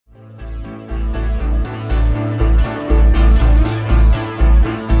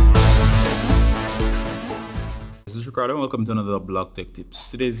Ricardo, welcome to another blog tech tips.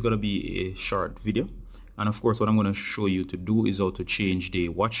 Today is going to be a short video, and of course what I'm going to show you to do is how to change the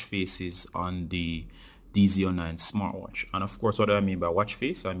watch faces on the dz09 smartwatch. And of course what do I mean by watch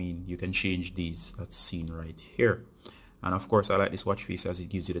face? I mean you can change these, that's seen right here. And of course I like this watch face as it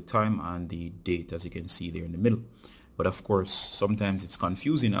gives you the time and the date, as you can see there in the middle. But of course sometimes it's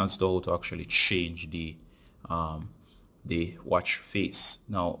confusing as to how to actually change the watch face.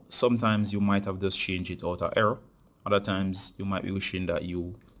 Now sometimes you might have just changed it out of error. Other times you might be wishing that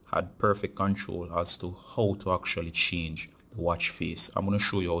you had perfect control as to how to actually change the watch face. I'm going to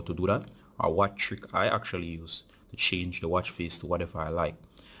show you how to do that, or what trick I actually use to change the watch face to whatever I like.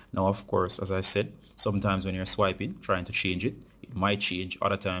 Now of course, as I said, sometimes when you're swiping trying to change it, it might change.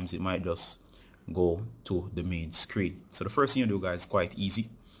 Other times it might just go to the main screen. So the first thing you do, guys, is quite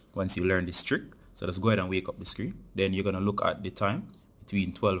easy once you learn this trick. So just go ahead and wake up the screen. Then you're going to look at the time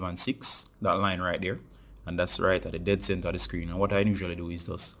between 12 and 6, that line right there. And that's right at the dead center of the screen. And what I usually do is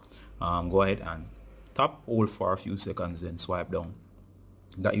just go ahead and tap, hold for a few seconds, then swipe down.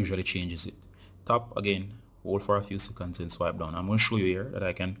 That usually changes it. Tap again, hold for a few seconds, and swipe down. I'm going to show you here that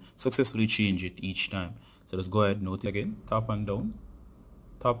I can successfully change it each time. So just go ahead, note it again, tap and down,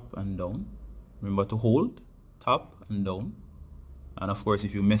 tap and down. Remember to hold, tap and down. And of course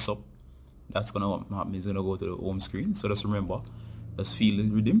if you mess up, that's going to happen, it's going to go to the home screen. So just remember, just feel the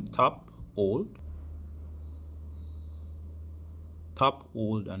rhythm, tap, hold, tap,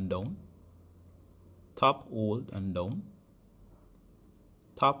 hold and down, tap, hold and down,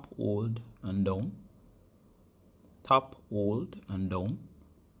 tap, hold and down, tap, hold and down,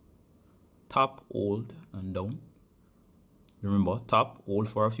 tap, hold and down. Remember, tap, hold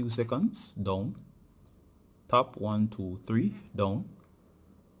for a few seconds, down, tap, 1 2 3, down,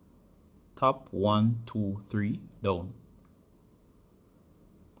 tap, 1 2 3, down.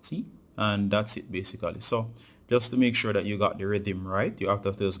 See? And that's it basically. So just to make sure that you got the rhythm right, you have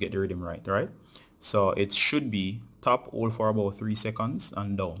to just get the rhythm right, right? So it should be tap, hold for about 3 seconds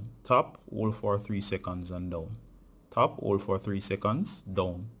and down, tap, hold for 3 seconds and down, tap, hold for 3 seconds,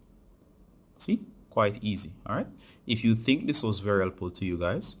 down. See? Quite easy. All right. If you think this was very helpful to you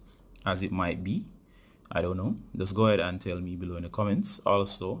guys, as it might be, I don't know, just go ahead and tell me below in the comments.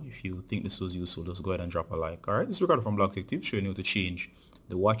 Also, if you think this was useful, just go ahead and drop a like. All right. This is Ricardo from Blog Tech Tips, showing you how to change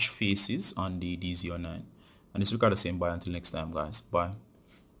the watch faces on the dz09. And this is Ricardo saying bye until next time, guys. Bye.